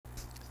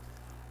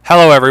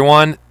Hello,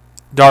 everyone.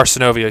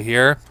 Darcenovia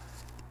here.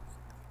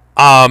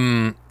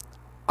 I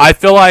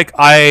feel like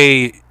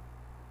I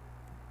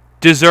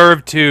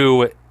deserve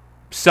to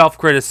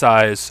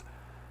self-criticize,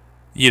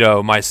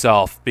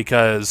 myself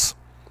because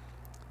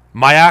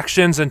my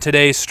actions in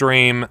today's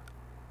stream,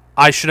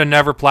 I should have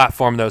never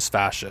platformed those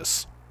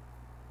fascists.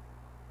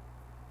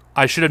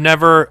 I should have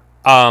never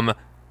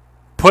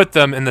put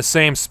them in the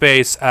same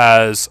space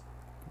as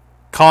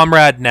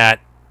Comrade Net,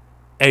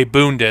 a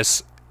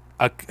Bundis,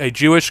 a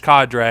Jewish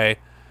cadre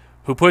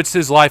who puts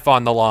his life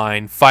on the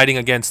line fighting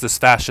against this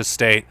fascist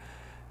state,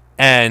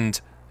 and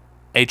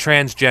a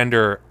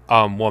transgender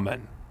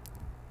woman.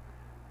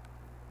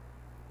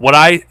 What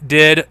I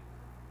did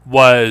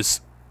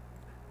was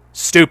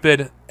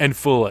stupid and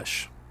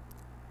foolish.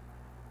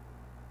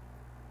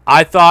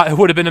 I thought it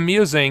would have been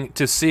amusing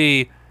to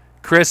see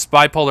Chris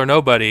Bipolar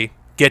Nobody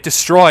get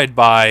destroyed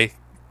by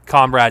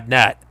Comrade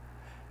Net.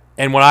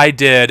 And what I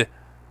did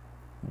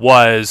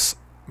was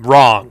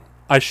wrong.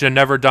 I should have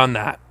never done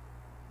that.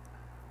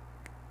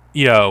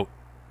 Net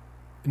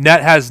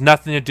has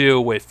nothing to do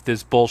with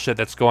this bullshit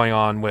that's going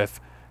on with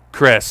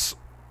Chris.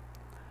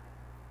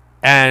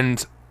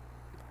 And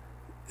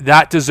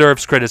that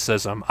deserves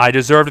criticism. I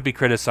deserve to be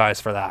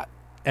criticized for that.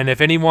 And if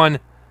anyone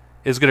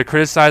is going to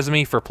criticize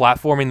me for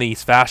platforming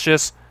these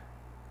fascists,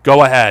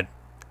 go ahead.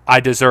 I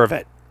deserve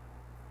it.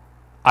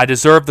 I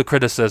deserve the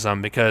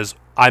criticism because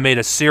I made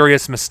a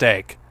serious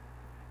mistake.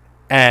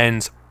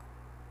 And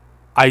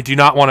I do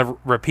not want to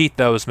repeat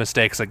those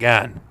mistakes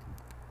again.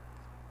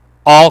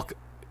 All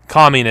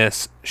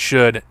communists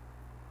should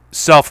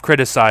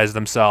self-criticize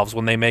themselves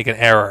when they make an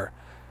error.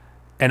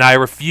 And I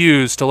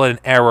refuse to let an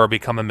error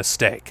become a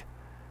mistake.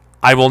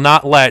 I will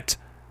not let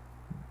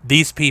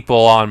these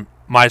people on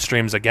my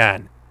streams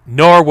again.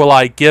 Nor will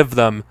I give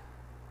them,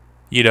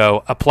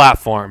 a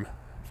platform.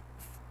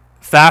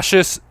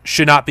 Fascists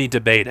should not be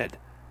debated.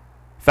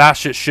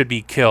 Fascists should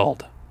be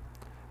killed.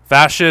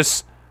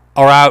 Fascists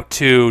are out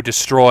to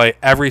destroy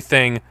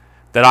everything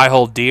that I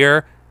hold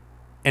dear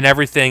and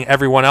everything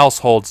everyone else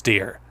holds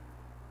dear.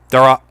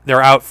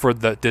 They're out for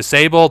the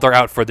disabled, they're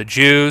out for the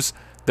Jews,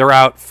 they're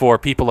out for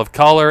people of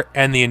color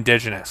and the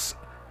indigenous.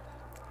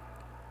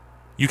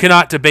 You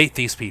cannot debate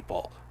these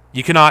people.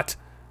 You cannot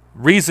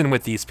reason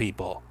with these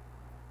people.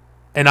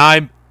 And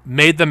I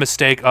made the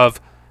mistake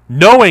of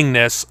knowing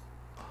this,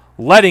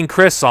 letting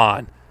Chris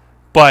on.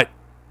 But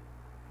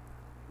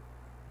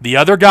the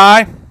other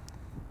guy,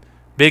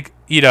 big,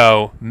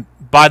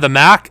 by the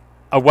Mac,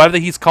 or whatever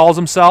he calls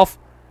himself,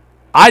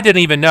 I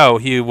didn't even know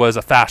he was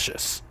a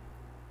fascist.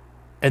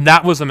 And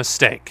that was a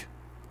mistake.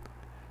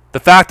 The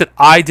fact that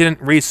I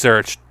didn't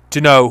research to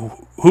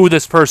know who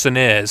this person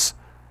is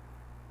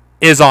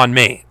on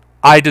me.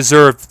 I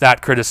deserve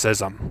that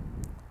criticism.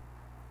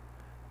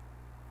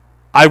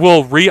 I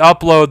will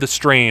re-upload the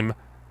stream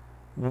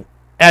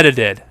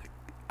edited.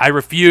 I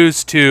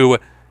refuse to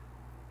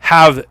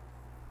have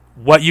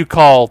what you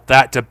call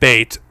that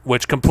debate,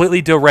 which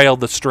completely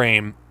derailed the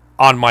stream,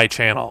 on my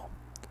channel.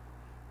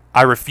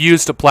 I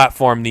refuse to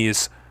platform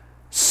these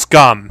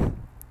scum.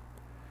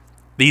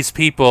 These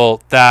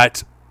people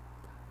that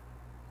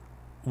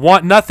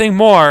want nothing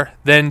more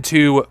than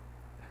to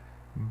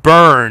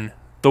burn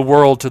the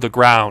world to the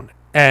ground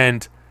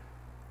and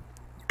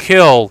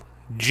kill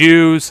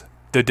Jews,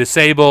 the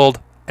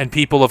disabled, and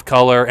people of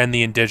color and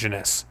the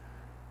indigenous.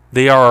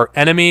 They are our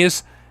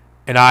enemies,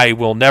 and I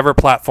will never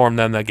platform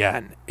them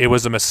again. It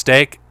was a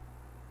mistake,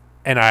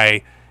 and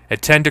I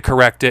intend to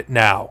correct it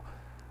now.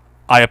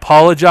 I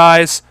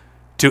apologize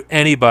to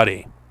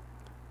anybody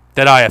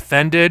that I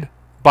offended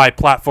by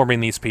platforming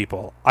these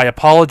people. I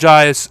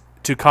apologize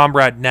to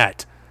Comrade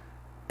Net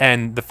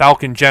and the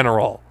Falcon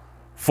General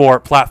for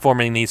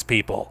platforming these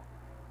people.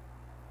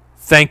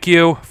 Thank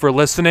you for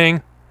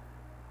listening.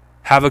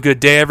 Have a good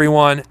day,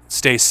 everyone.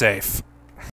 Stay safe.